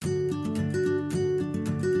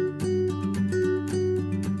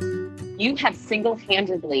You have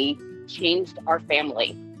single-handedly changed our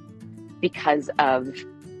family because of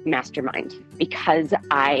Mastermind, because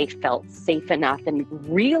I felt safe enough and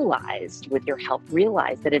realized, with your help,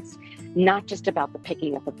 that it's not just about the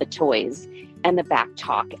picking up of the toys and the back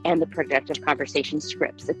talk and the productive conversation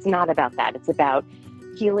scripts. It's not about that. It's about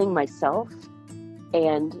healing myself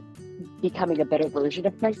and becoming a better version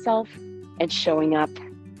of myself and showing up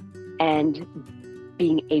and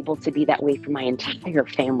being able to be that way for my entire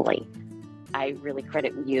family. I really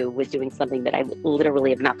credit you with doing something that I literally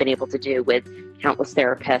have not been able to do with countless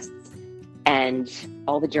therapists and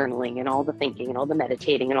all the journaling and all the thinking and all the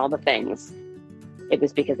meditating and all the things. It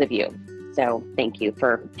was because of you. So thank you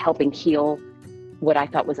for helping heal what I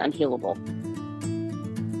thought was unhealable.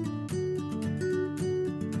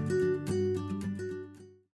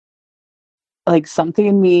 Like something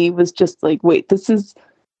in me was just like, wait, this is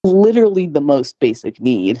literally the most basic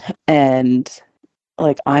need. And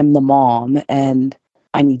like, I'm the mom and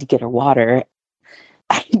I need to get her water.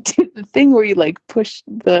 I did the thing where you like push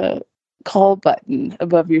the call button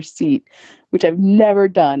above your seat, which I've never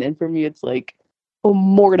done. And for me, it's like, oh,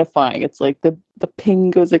 mortifying. It's like the ping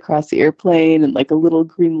goes across the airplane and like a little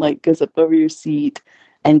green light goes up over your seat.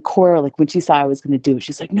 And Cora, like when she saw I was going to do it,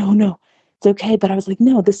 she's like, no, it's okay. But I was like,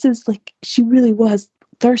 no, this is like, she really was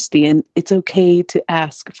thirsty and it's okay to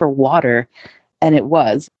ask for water. And it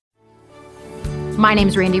was. My name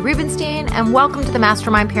is Randy Rubenstein, and welcome to the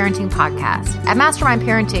Mastermind Parenting Podcast. At Mastermind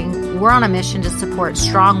Parenting, we're on a mission to support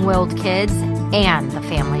strong-willed kids and the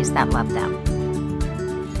families that love them.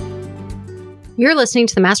 You're listening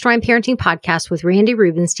to the Mastermind Parenting Podcast with Randy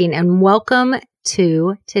Rubenstein, and welcome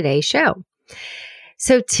to today's show.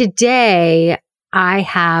 So today, I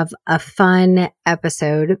have a fun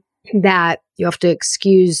episode that you have to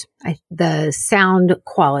excuse the sound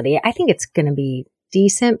quality. I think it's going to be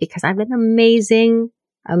decent because I have an amazing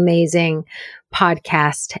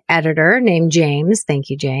podcast editor named James. Thank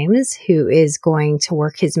you, James, who is going to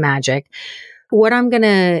work his magic. What I'm going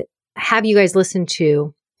to have you guys listen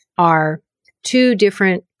to are two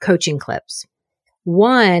different coaching clips.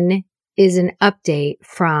 One is an update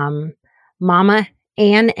from Mama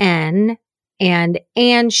Ann N, and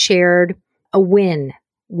Ann shared a win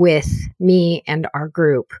with me and our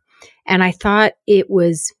group. And I thought it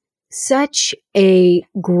was such a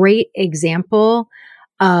great example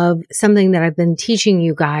of something that I've been teaching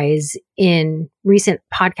you guys in recent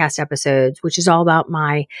podcast episodes, which is all about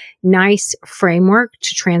my NICE framework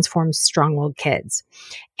to transform strong-willed kids.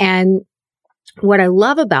 And what I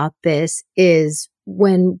love about this is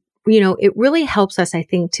when, it really helps us, I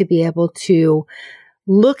think, to be able to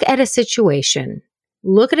look at a situation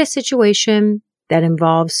that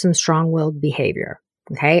involves some strong-willed behavior.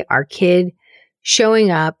 Okay. Our kid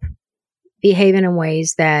showing up, behaving in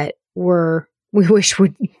ways that we wish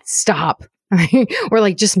would stop, or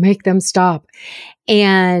like just make them stop.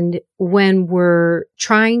 And when we're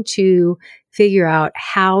trying to figure out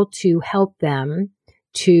how to help them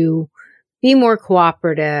to be more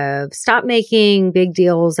cooperative, stop making big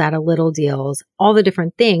deals out of little deals, all the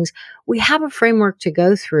different things, we have a framework to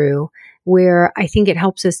go through where I think it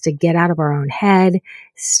helps us to get out of our own head,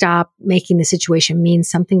 stop making the situation mean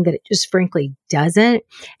something that it just frankly doesn't.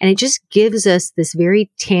 And it just gives us this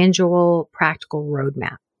very tangible, practical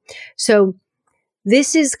roadmap. So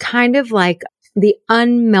this is kind of like the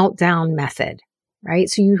Un-Meltdown Method, right?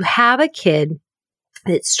 So you have a kid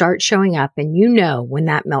that starts showing up and when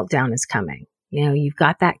that meltdown is coming. You've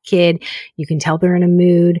got that kid, you can tell they're in a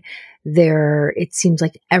mood. It seems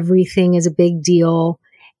like everything is a big deal.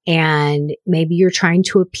 And maybe you're trying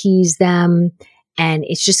to appease them and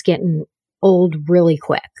it's just getting old really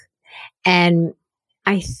quick. And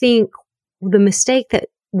I think the mistake that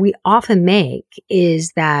we often make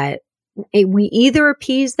is that we either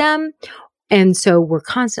appease them, and so we're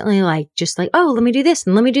constantly oh, let me do this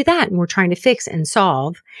and let me do that. And we're trying to fix and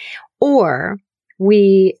solve, or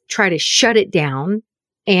we try to shut it down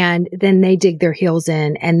and then they dig their heels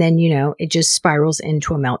in and then, it just spirals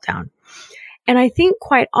into a meltdown. And I think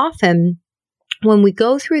quite often when we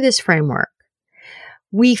go through this framework,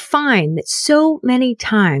 we find that so many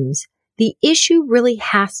times the issue really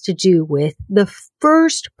has to do with the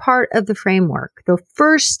first part of the framework, the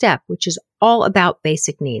first step, which is all about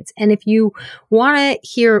basic needs. And if you want to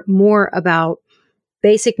hear more about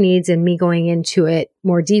basic needs and me going into it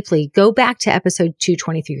more deeply, go back to episode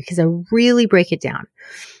 223 because I really break it down.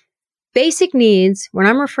 Basic needs, when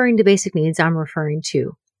I'm referring to basic needs, I'm referring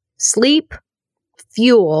to sleep,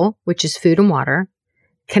 fuel, which is food and water,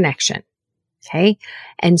 connection. Okay.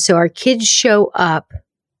 And so our kids show up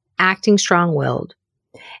acting strong-willed.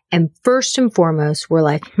 And first and foremost, we're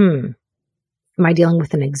like, Am I dealing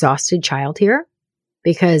with an exhausted child here?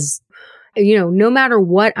 Because, no matter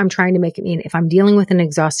what I'm trying to make it mean, if I'm dealing with an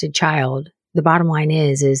exhausted child, the bottom line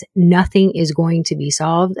is nothing is going to be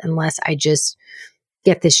solved unless I just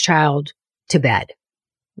get this child to bed,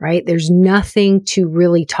 right? There's nothing to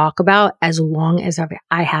really talk about as long as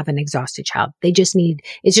I have an exhausted child.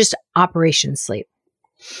 It's just operation sleep.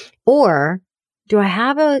 Or do I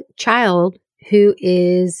have a child who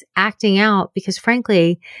is acting out because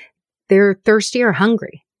frankly, they're thirsty or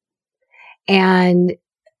hungry? And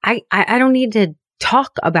I don't need to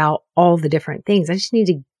talk about all the different things. I just need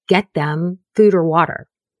to get them food or water.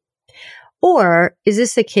 Or is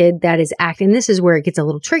this a kid that is acting? This is where it gets a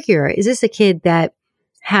little trickier. Is this a kid that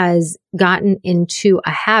has gotten into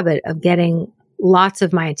a habit of getting lots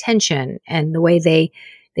of my attention, and the way they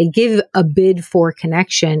give a bid for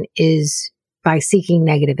connection is by seeking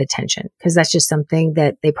negative attention, because that's just something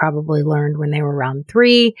that they probably learned when they were around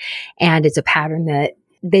 3, and it's a pattern that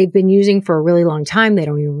they've been using for a really long time. They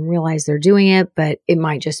don't even realize they're doing it, but it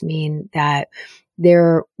might just mean that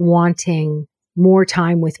they're wanting more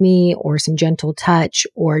time with me or some gentle touch,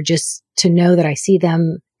 or just to know that I see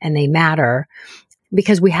them and they matter,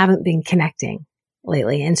 because we haven't been connecting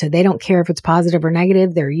lately. And so they don't care if it's positive or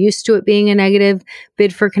negative. They're used to it being a negative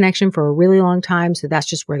bid for connection for a really long time. So that's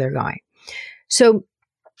just where they're going. So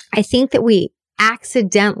I think that we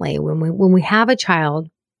accidentally, when we have a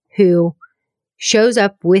child who shows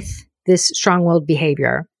up with this strong-willed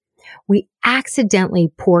behavior, we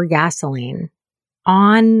accidentally pour gasoline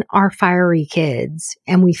on our fiery kids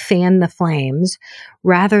and we fan the flames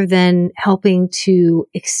rather than helping to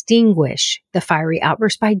extinguish the fiery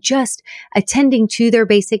outburst by just attending to their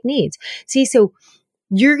basic needs. See, so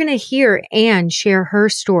you're going to hear Anne share her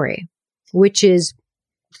story, which is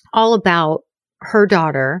all about her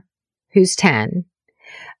daughter, who's 10,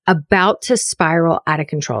 about to spiral out of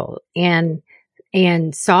control, and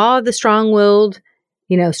saw the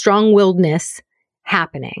strong-willedness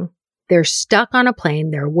happening. They're stuck on a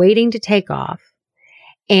plane. They're waiting to take off.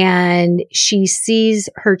 And she sees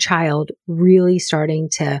her child really starting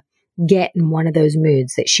to get in one of those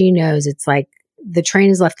moods that she knows it's like the train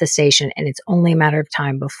has left the station and it's only a matter of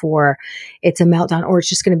time before it's a meltdown, or it's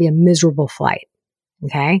just going to be a miserable flight.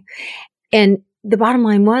 Okay. And the bottom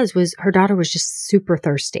line was her daughter was just super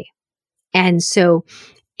thirsty. And so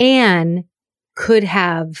Anne could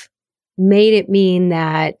have made it mean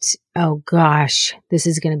that, oh gosh, this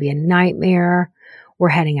is going to be a nightmare. We're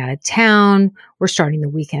heading out of town. We're starting the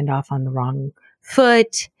weekend off on the wrong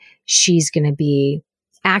foot. She's going to be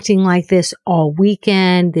acting like this all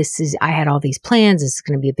weekend. I had all these plans. This is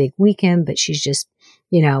going to be a big weekend, but she's just,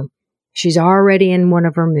 she's already in one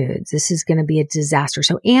of her moods. This is going to be a disaster.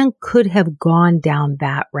 So Anne could have gone down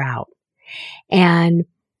that route. And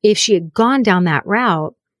if she had gone down that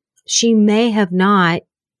route, she may have not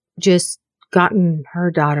just gotten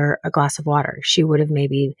her daughter a glass of water. She would have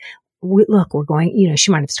maybe, look, we're going,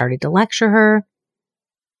 she might have started to lecture her.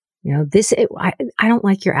 I don't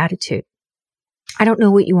like your attitude. I don't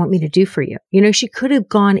know what you want me to do for you. She could have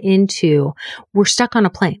gone into, we're stuck on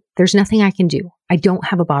a plane. There's nothing I can do. I don't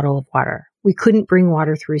have a bottle of water. We couldn't bring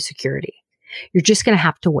water through security. You're just going to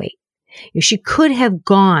have to wait. She could have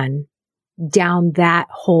gone down that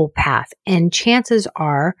whole path. And chances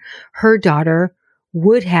are her daughter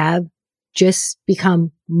would have just become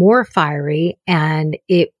more fiery and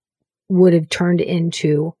it would have turned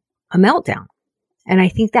into a meltdown. And I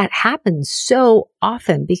think that happens so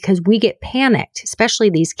often because we get panicked, especially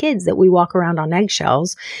these kids that we walk around on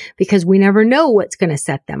eggshells because we never know what's going to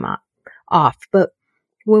set them off. But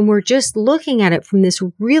when we're just looking at it from this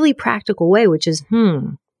really practical way, which is,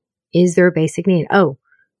 is there a basic need? Oh,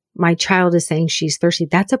 my child is saying she's thirsty.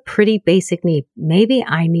 That's a pretty basic need. Maybe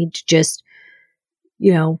I need to just,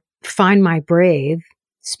 find my brave,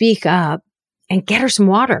 speak up, and get her some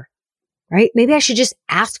water, right? Maybe I should just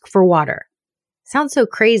ask for water. Sounds so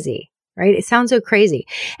crazy, right? It sounds so crazy.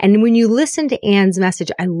 And when you listen to Anne's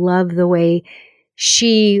message, I love the way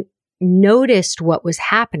she noticed what was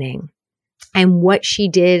happening and what she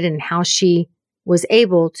did and how she was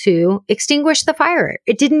able to extinguish the fire.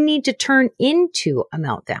 It didn't need to turn into a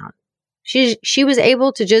meltdown. She was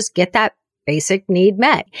able to just get that basic need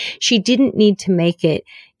met. She didn't need to make it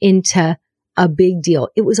into a big deal.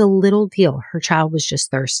 It was a little deal. Her child was just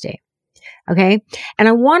thirsty. Okay. And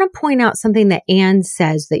I want to point out something that Anne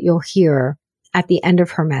says that you'll hear at the end of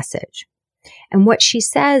her message. And what she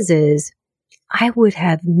says is, I would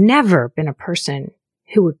have never been a person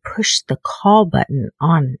who would push the call button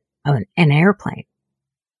on an airplane,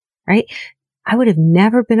 right? I would have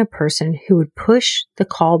never been a person who would push the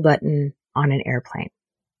call button on an airplane.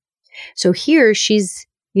 So here she's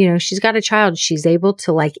she's got a child. She's able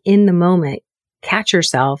to like in the moment catch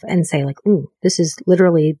herself and say like, ooh, this is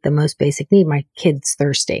literally the most basic need. My kid's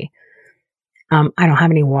thirsty. I don't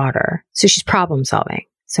have any water. So she's problem solving.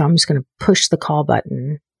 So I'm just going to push the call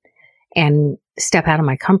button and step out of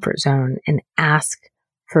my comfort zone and ask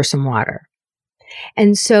for some water.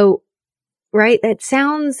 And so, right, that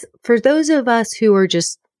sounds, for those of us who are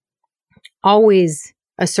just always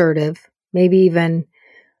assertive, maybe even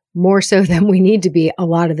more so than we need to be a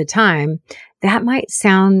lot of the time, that might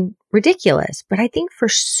sound ridiculous. But I think for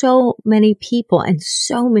so many people and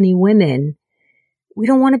so many women, we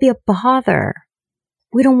don't want to be a bother.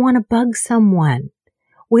 We don't want to bug someone.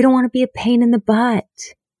 We don't want to be a pain in the butt,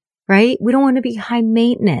 right? We don't want to be high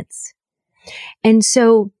maintenance. And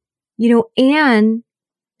so, Anne,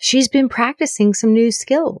 she's been practicing some new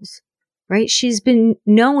skills, right? She's been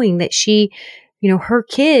knowing that her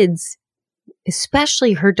kids,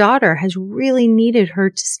 especially her daughter, has really needed her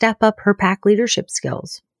to step up her pack leadership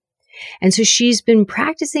skills. And so she's been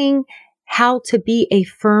practicing how to be a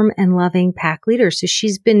firm and loving pack leader. So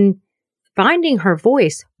she's been finding her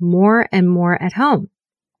voice more and more at home.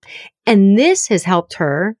 And this has helped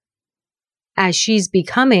her as she's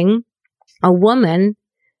becoming a woman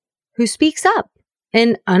who speaks up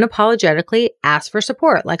and unapologetically asks for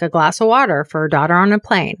support, like a glass of water for her daughter on a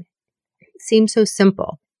plane. It seems so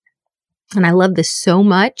simple. And I love this so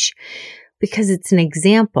much because it's an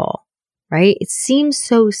example, right? It seems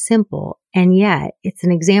so simple, and yet it's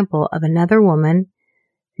an example of another woman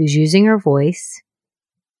who's using her voice,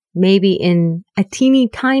 maybe in a teeny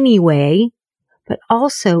tiny way, but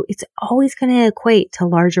also it's always going to equate to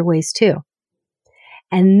larger ways too.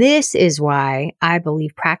 And this is why I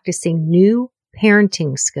believe practicing new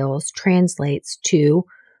parenting skills translates to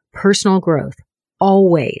personal growth.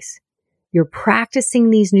 Always. You're practicing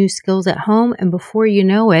these new skills at home, and before you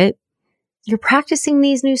know it, you're practicing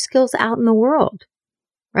these new skills out in the world,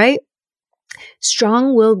 right?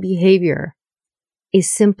 Strong-willed behavior is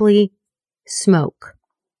simply smoke,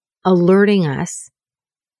 alerting us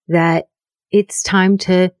that it's time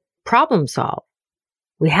to problem solve.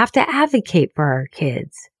 We have to advocate for our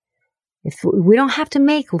kids. We don't have to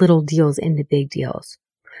make little deals into big deals.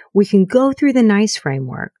 We can go through the NICE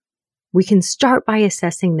framework. We can start by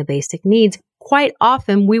assessing the basic needs. Quite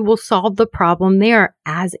often, we will solve the problem there,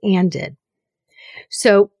 as Anne did.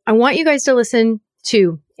 So I want you guys to listen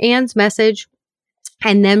to Anne's message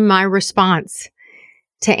and then my response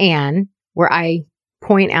to Anne, where I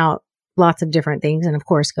point out lots of different things and, of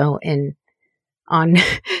course, go on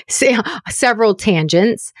several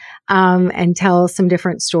tangents and tell some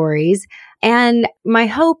different stories. And my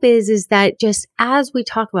hope is that just as we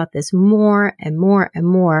talk about this more and more and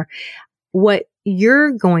more, what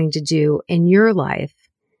you're going to do in your life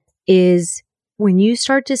is when you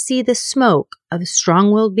start to see the smoke of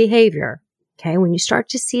strong-willed behavior, okay, when you start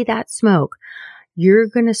to see that smoke, you're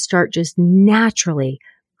going to start just naturally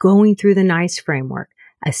going through the NICE framework,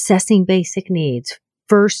 assessing basic needs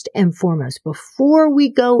first and foremost, before we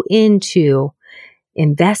go into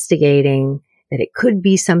investigating that it could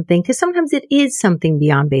be something, because sometimes it is something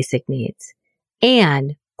beyond basic needs.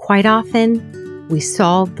 And quite often, we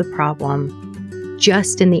solve the problem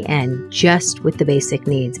just in the end, just with the basic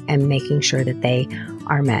needs and making sure that they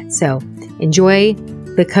are met. So enjoy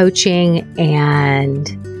the coaching,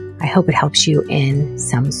 and I hope it helps you in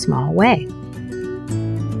some small way.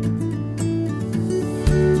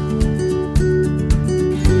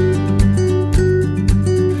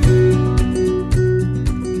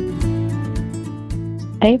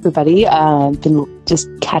 Hey everybody, been just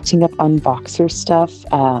catching up on boxer stuff.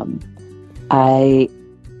 I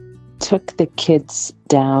took the kids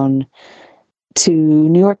down to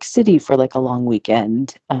New York City for like a long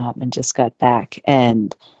weekend and just got back.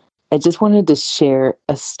 And I just wanted to share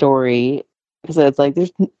a story because I was like,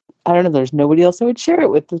 there's nobody else I would share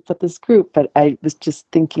it with but this group. But I was just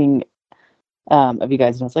thinking of you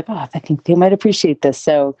guys, and I was like, oh, I think they might appreciate this.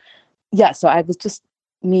 So yeah, so I was just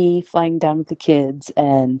me flying down with the kids,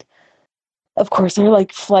 and of course our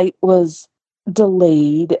like flight was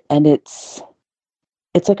delayed, and it's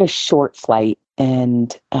like a short flight,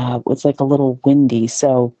 and it's like a little windy,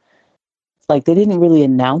 so like they didn't really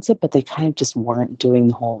announce it, but they kind of just weren't doing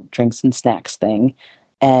the whole drinks and snacks thing.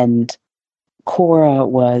 And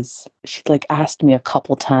Cora she like asked me a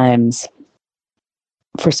couple times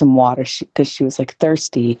for some water because she was like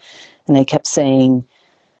thirsty, and I kept saying,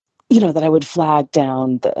 that I would flag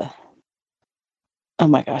down oh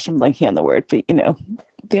my gosh, I'm blanking on the word, but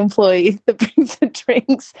the employee that brings the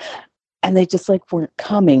drinks, and they just like weren't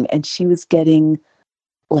coming. And she was getting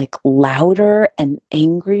like louder and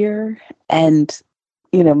angrier. And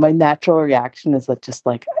my natural reaction is that just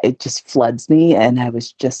like, it just floods me. And I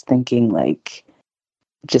was just thinking like,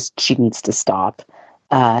 just, she needs to stop.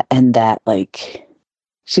 And that like,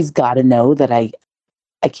 she's got to know that I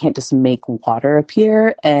can't just make water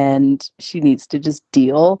appear, and she needs to just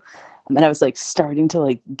deal. And I was like starting to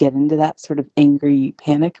like get into that sort of angry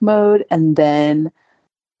panic mode. And then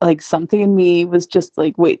like something in me was just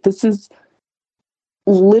like, wait, this is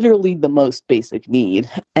literally the most basic need.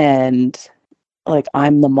 And like,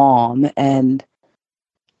 I'm the mom and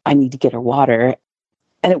I need to get her water.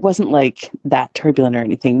 And it wasn't like that turbulent or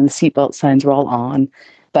anything. The seatbelt signs were all on,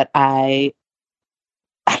 but I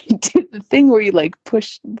did the thing where you like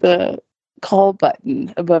push the call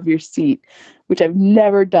button above your seat, which I've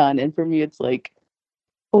never done. And for me, it's like,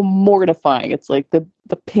 oh, mortifying. It's like the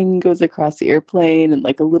ping goes across the airplane and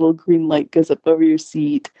like a little green light goes up over your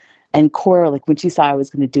seat. And Cora, like when she saw I was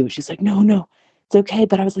going to do it, she's like, no, it's okay.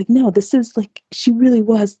 But I was like, no, this is like, she really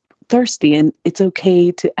was thirsty and it's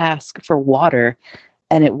okay to ask for water.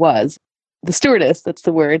 And it was. The stewardess, that's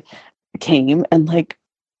the word, came and like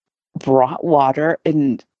brought water,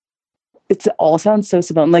 and it all sounds so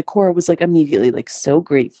simple. And like Cora was like immediately like so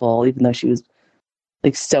grateful, even though she was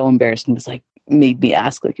like so embarrassed and was like made me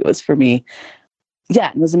ask like it was for me.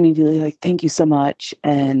 Yeah, and was immediately like, thank you so much.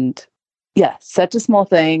 And yeah, such a small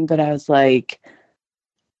thing, but I was like,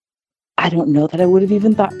 I don't know that I would have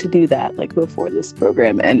even thought to do that like before this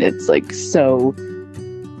program. And it's like so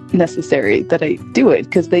necessary that I do it,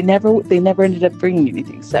 because they never ended up bringing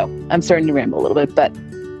anything. So I'm starting to ramble a little bit, but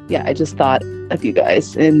yeah, I just thought of you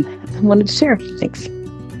guys and wanted to share. Thanks.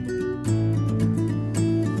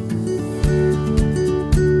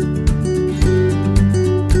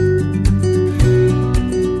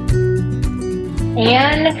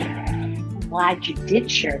 And I'm glad you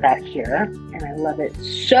did share that here. And I love it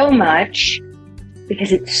so much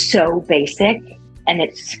because it's so basic, and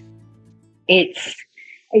it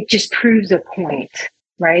just proves a point,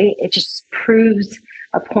 right? It just proves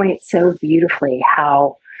a point so beautifully,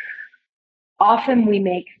 how often we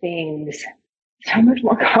make things so much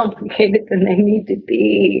more complicated than they need to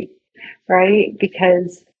be, right?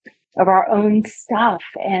 Because of our own stuff.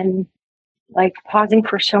 And like pausing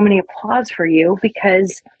for so many applause for you,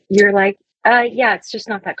 because you're like, yeah, it's just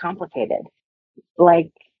not that complicated.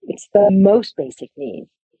 Like, it's the most basic need.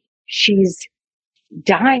 She's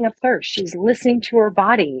dying of thirst. She's listening to her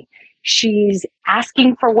body. She's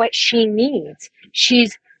asking for what she needs.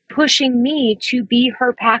 She's pushing me to be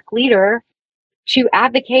her pack leader, to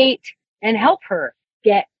advocate and help her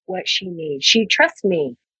get what she needs. She trusts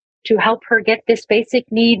me to help her get this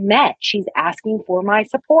basic need met. She's asking for my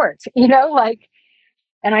support, like,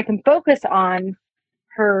 and I can focus on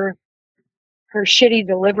her shitty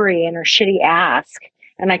delivery and her shitty ask,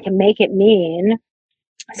 and I can make it mean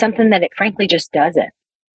something that it frankly just doesn't,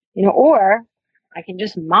 or I can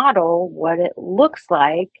just model what it looks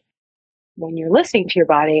like when you're listening to your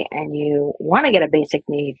body and you want to get a basic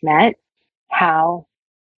need met, how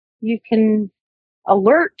you can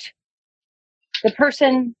alert the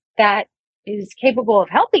person that is capable of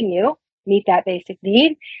helping you meet that basic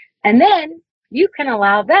need. And then you can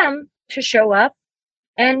allow them to show up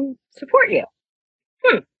and support you.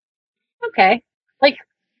 Okay. Like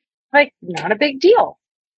not a big deal.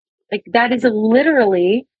 Like, that is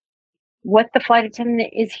literally what the flight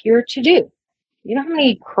attendant is here to do. You know how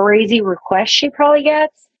many crazy requests she probably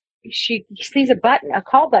gets? She sees a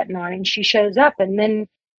call button on, and she shows up, and then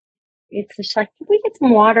it's just like, can we get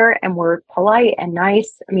some water? And we're polite and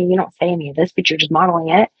nice. I mean, you don't say any of this, but you're just modeling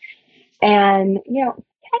it. And, can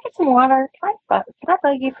I get some water? Can I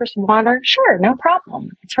beg you for some water? Sure, no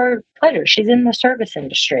problem. It's her pleasure. She's in the service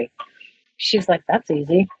industry. She's like, that's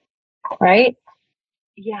easy, right?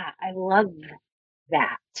 Yeah, I love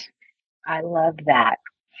that. I love that.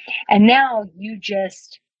 And now you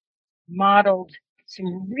just modeled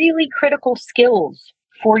some really critical skills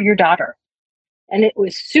for your daughter. And it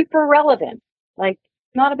was super relevant. Like,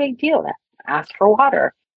 not a big deal. Ask for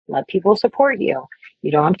water. Let people support you.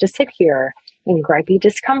 You don't have to sit here in gripey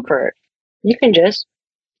discomfort. You can just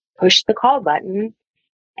push the call button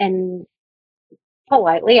and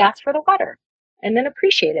politely ask for the water, and then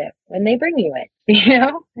appreciate it when they bring you it.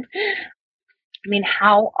 I mean,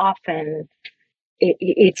 how often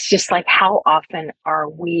it's just like, how often are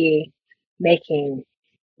we making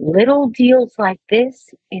little deals like this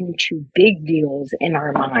into big deals in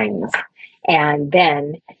our minds? And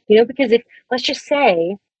then, because let's just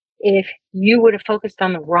say, if you would have focused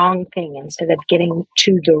on the wrong thing instead of getting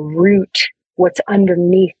to the root, what's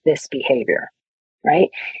underneath this behavior, right?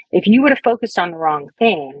 If you would have focused on the wrong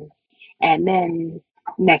thing, and then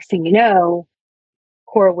next thing you know,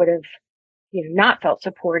 Cora would have not felt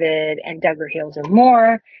supported and dug her heels in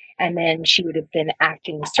more. And then she would have been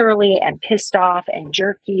acting surly and pissed off and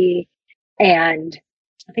jerky. And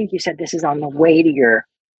I think you said this is on the way to your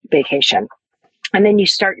vacation. And then you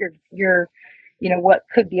start your what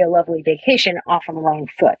could be a lovely vacation off on the wrong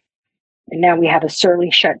foot. And now we have a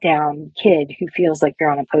surly, shut down kid who feels like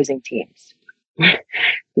you're on opposing teams.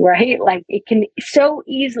 Right? Like it can so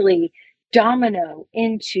easily domino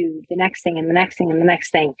into the next thing and the next thing and the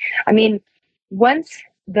next thing. I mean, once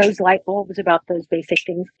those light bulbs about those basic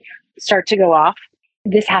things start to go off,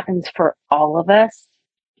 this happens for all of us.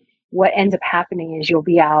 What ends up happening is you'll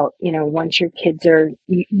be out, once your kids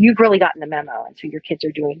you've really gotten the memo. And so your kids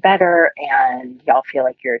are doing better and y'all feel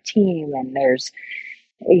like you're a team, and there's,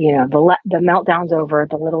 the meltdown's over,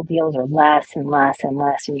 the little deals are less and less and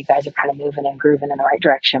less, and you guys are kind of moving and grooving in the right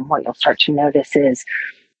direction. What you'll start to notice is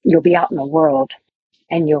you'll be out in the world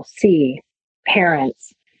and you'll see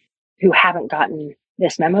parents who haven't gotten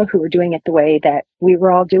this memo, who are doing it the way that we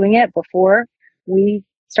were all doing it before we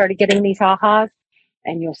started getting these ahas.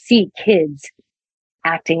 And you'll see kids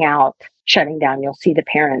acting out, shutting down. You'll see the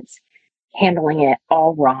parents handling it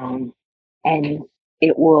all wrong. And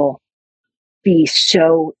it will be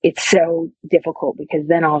it's so difficult, because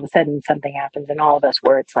then all of a sudden something happens in all of us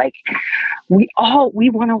where it's like, we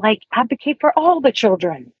want to advocate for all the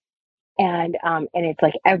children. And it's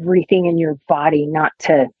like everything in your body not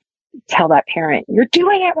to tell that parent, you're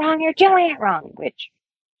doing it wrong, which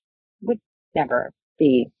would never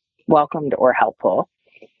be welcomed or helpful.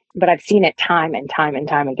 But I've seen it time and time and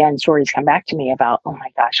time again. Stories come back to me about, oh my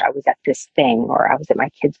gosh, I was at this thing, or I was at my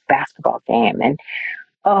kid's basketball game, and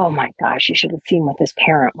oh my gosh, you should have seen what this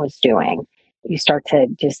parent was doing. You start to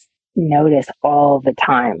just notice all the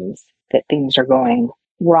times that things are going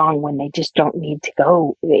wrong when they just don't need to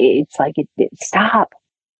go. It's like, stop.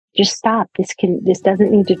 Just stop. This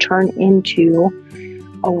doesn't need to turn into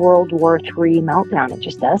a World War III meltdown. It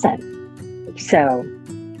just doesn't. So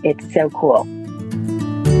it's so cool.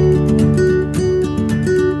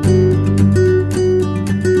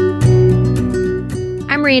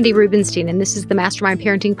 I'm Randy Rubenstein, and this is the Mastermind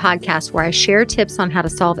Parenting Podcast, where I share tips on how to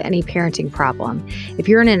solve any parenting problem. If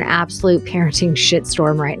you're in an absolute parenting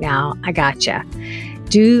shitstorm right now, I gotcha.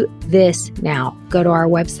 Do this now. Go to our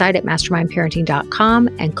website at mastermindparenting.com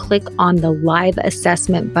and click on the live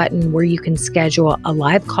assessment button, where you can schedule a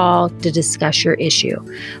live call to discuss your issue.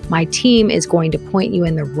 My team is going to point you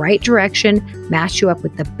in the right direction, match you up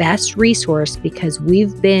with the best resource, because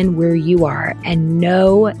we've been where you are and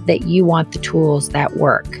know that you want the tools that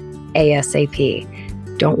work ASAP.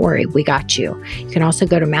 Don't worry, we got you. You can also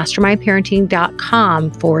go to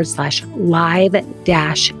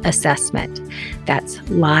mastermindparenting.com/live-assessment. That's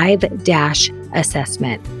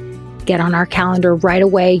live-assessment. Get on our calendar right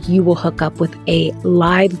away. You will hook up with a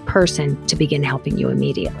live person to begin helping you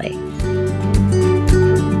immediately.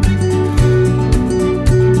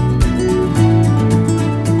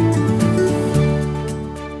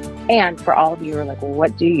 And for all of you who are like, well,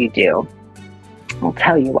 what do you do? I'll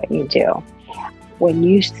tell you what you do. When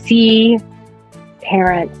you see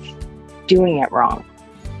parents doing it wrong,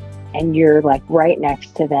 and you're like right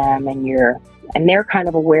next to them, and they're kind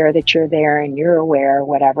of aware that you're there and you're aware,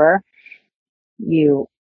 whatever, you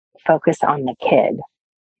focus on the kid.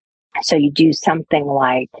 So you do something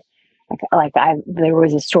there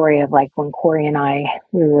was a story of like when Corey and I,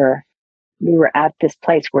 we were at this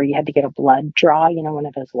place where you had to get a blood draw, one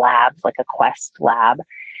of those labs, like a Quest lab.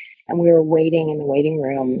 And we were waiting in the waiting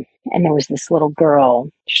room, and there was this little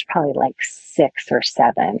girl, she's probably like 6 or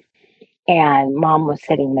 7. And mom was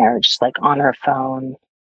sitting there just like on her phone.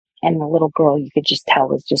 And the little girl, you could just tell,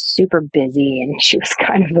 was just super busy, and she was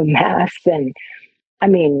kind of a mess. And I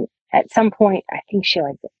mean, at some point, I think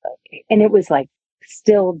and it was like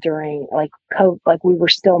still during like COVID, like we were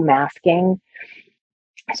still masking.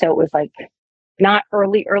 So it was like not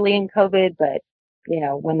early in COVID, but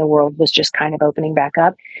when the world was just kind of opening back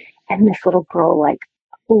up. And this little girl like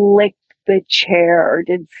licked the chair or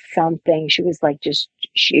did something. She was like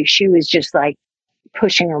she was just like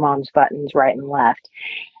pushing her mom's buttons right and left.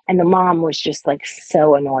 And the mom was just like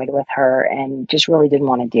so annoyed with her and just really didn't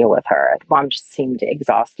want to deal with her. The mom just seemed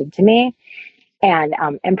exhausted to me and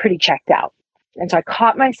pretty checked out. And so I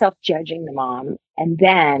caught myself judging the mom. And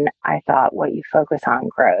then I thought, what you focus on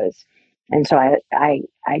grows. And so I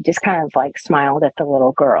just kind of like smiled at the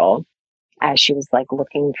little girl as she was like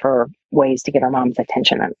looking for ways to get her mom's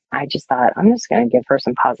attention. And I just thought, I'm just going to give her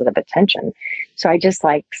some positive attention. So I just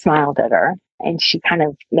like smiled at her, and she kind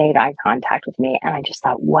of made eye contact with me. And I just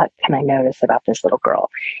thought, what can I notice about this little girl?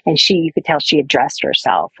 And you could tell she had dressed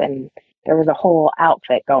herself, and there was a whole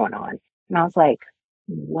outfit going on. And I was like,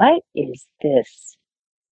 what is this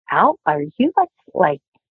out? Are you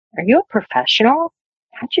are you a professional?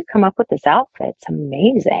 How'd you come up with this outfit? It's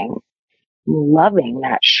amazing. I'm loving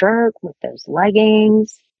that shirt with those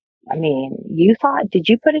leggings. I mean, did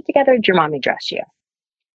you put it together? Or did your mommy dress you?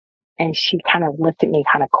 And she kind of looked at me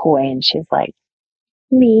kind of coy and she's like,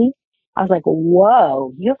 me. I was like,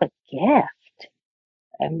 whoa, you have a gift.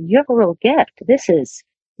 You have a real gift. This is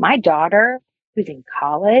my daughter who's in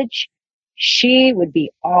college. She would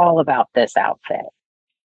be all about this outfit.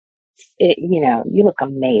 You look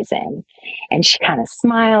amazing. And she kind of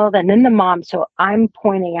smiled. And then the mom, so I'm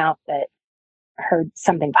pointing out that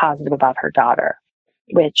something positive about her daughter,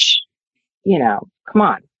 which, come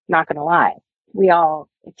on, not going to lie.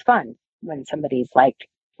 It's fun when somebody's like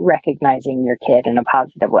recognizing your kid in a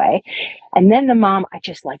positive way. And then the mom, I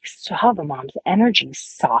just saw the mom's energy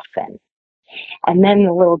soften. And then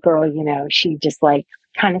the little girl, she just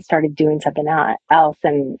kind of started doing something else.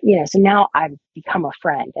 And, so now I've become a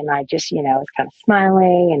friend and I just, was kind of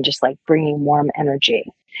smiling and just bringing warm energy.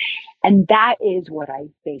 And that is what I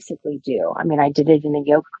basically do. I mean, I did it in a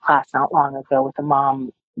yoga class not long ago with a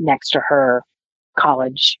mom next to her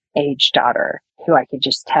college age daughter who I could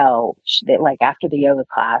just tell that after the yoga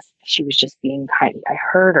class, she was just being kind. I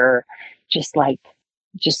heard her just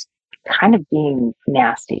kind of being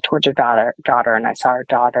nasty towards her daughter. And I saw her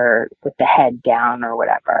daughter with the head down or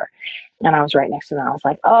whatever. And I was right next to them. I was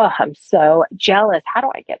like, oh, I'm so jealous. How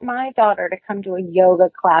do I get my daughter to come to a yoga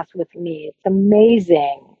class with me? It's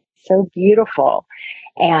amazing. So beautiful.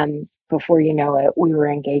 And before you know it, we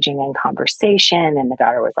were engaging in conversation and the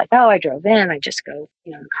daughter was like, oh, I drove in. I just go,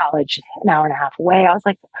 to college an hour and a half away. I was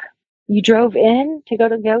like, you drove in to go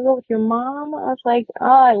to yoga with your mom? I was like, oh,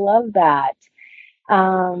 I love that.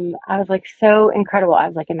 I was so incredible. I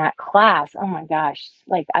was in that class. Oh my gosh.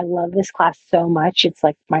 I love this class so much. It's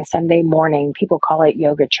my Sunday morning. People call it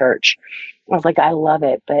yoga church. I was I love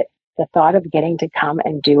it. But the thought of getting to come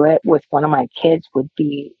and do it with one of my kids would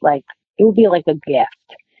be it would be like a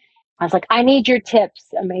gift. I was I need your tips.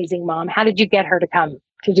 Amazing mom. How did you get her to come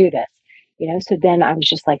to do this? So then I was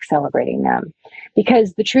just celebrating them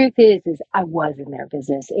because the truth is I was in their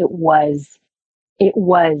business. It was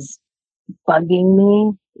bugging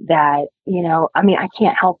me that, I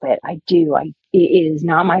can't help it. It is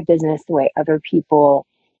not my business the way other people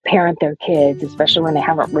parent their kids, especially when they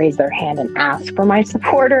haven't raised their hand and asked for my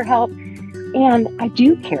support or help. And I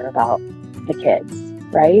do care about the kids,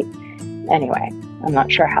 right? Anyway, I'm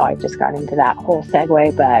not sure how I just got into that whole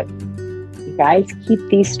segue, but you guys keep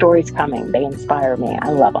these stories coming. They inspire me.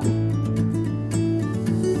 I love them.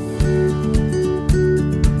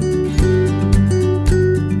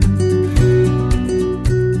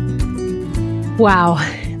 Wow.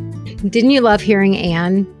 Didn't you love hearing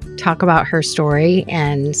Anne talk about her story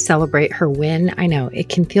and celebrate her win? I know it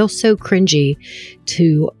can feel so cringy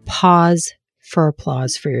to pause for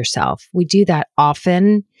applause for yourself. We do that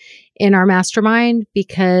often in our mastermind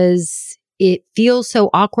because it feels so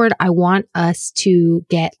awkward. I want us to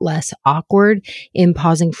get less awkward in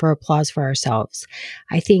pausing for applause for ourselves.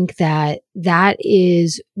 I think that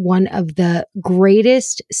is one of the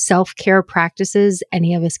greatest self-care practices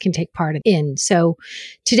any of us can take part in. So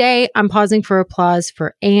today I'm pausing for applause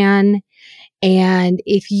for Anne. And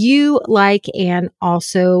if you, like Anne,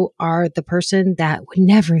 also are the person that would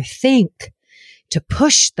never think to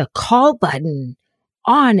push the call button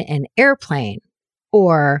on an airplane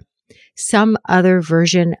or some other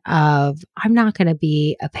version of, I'm not going to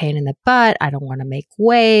be a pain in the butt. I don't want to make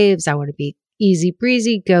waves. I want to be easy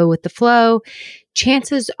breezy, go with the flow.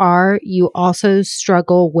 Chances are you also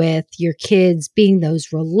struggle with your kids being those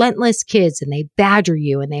relentless kids and they badger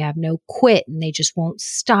you and they have no quit and they just won't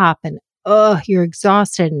stop. And you're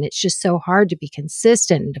exhausted and it's just so hard to be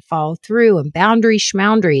consistent and to follow through and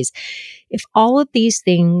schmoundaries. If all of these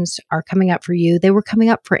things are coming up for you, they were coming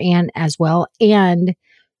up for Anne as well. And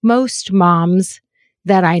most moms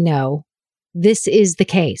that I know, this is the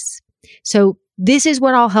case. So this is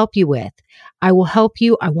what I'll help you with. I will help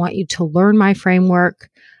you. I want you to learn my framework.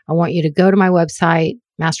 I want you to go to my website,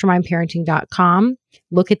 mastermindparenting.com,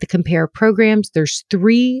 look at the compare programs. There's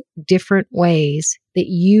 3 different ways that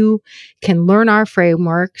you can learn our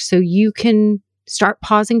framework so you can start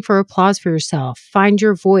pausing for applause for yourself, find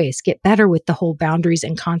your voice, get better with the whole boundaries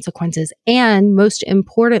and consequences, and most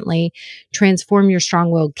importantly, transform your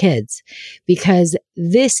strong-willed kids, because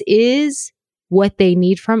this is what they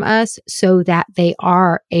need from us so that they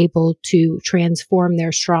are able to transform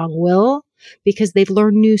their strong will because they've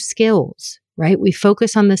learned new skills, right? We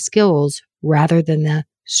focus on the skills rather than the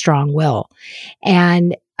strong will.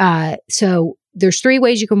 And so there's 3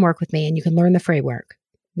 ways you can work with me and you can learn the framework.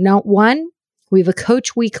 Now, 1, We have a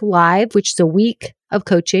Coach Week Live, which is a week of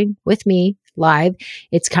coaching with me live.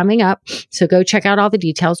 It's coming up. So go check out all the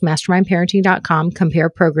details, mastermindparenting.com, compare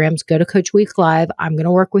programs, go to Coach Week Live. I'm going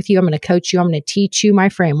to work with you. I'm going to coach you. I'm going to teach you my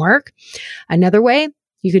framework. Another way,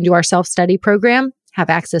 you can do our self-study program, have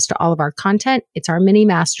access to all of our content. It's our mini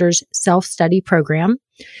masters self-study program.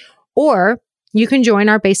 Or you can join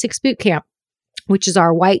our basics boot camp, which is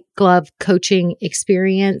our white glove coaching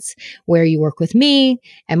experience where you work with me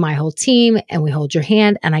and my whole team and we hold your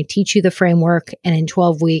hand and I teach you the framework. And in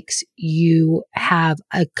 12 weeks, you have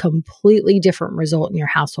a completely different result in your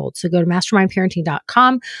household. So go to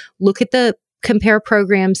mastermindparenting.com, look at the compare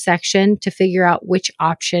program section to figure out which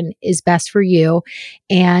option is best for you.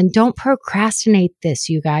 And don't procrastinate this,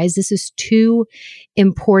 you guys. This is too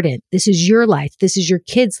important. This is your life. This is your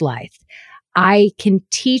kid's life. I can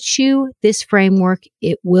teach you this framework.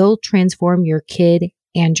 It will transform your kid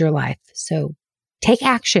and your life. So take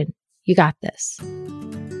action. You got this.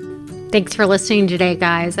 Thanks for listening today,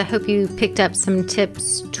 guys. I hope you picked up some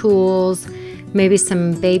tips, tools, maybe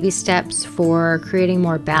some baby steps for creating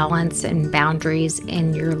more balance and boundaries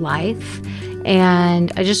in your life.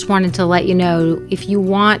 And I just wanted to let you know, if you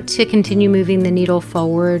want to continue moving the needle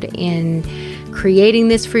forward in creating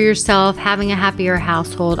this for yourself, having a happier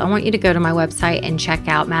household, I want you to go to my website and check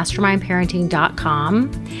out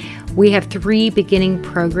mastermindparenting.com. We have 3 beginning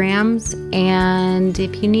programs. And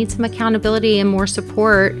if you need some accountability and more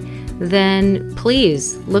support, then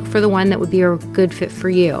please look for the one that would be a good fit for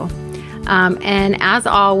you. And as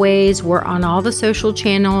always, we're on all the social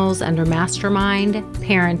channels under Mastermind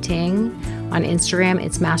Parenting. On Instagram,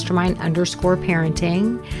 it's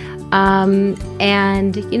mastermind_parenting.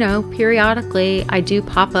 And, periodically I do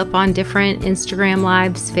pop up on different Instagram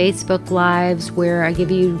lives, Facebook lives, where I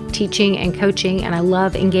give you teaching and coaching. And I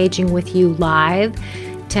love engaging with you live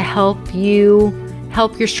to help you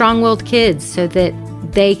help your strong-willed kids so that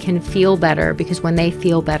they can feel better, because when they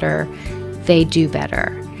feel better, they do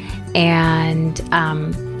better. And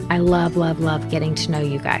I love getting to know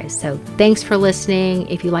you guys. So thanks for listening.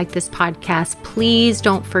 If you like this podcast, please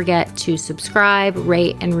don't forget to subscribe,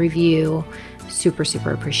 rate, and review. Super,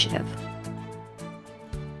 super appreciative.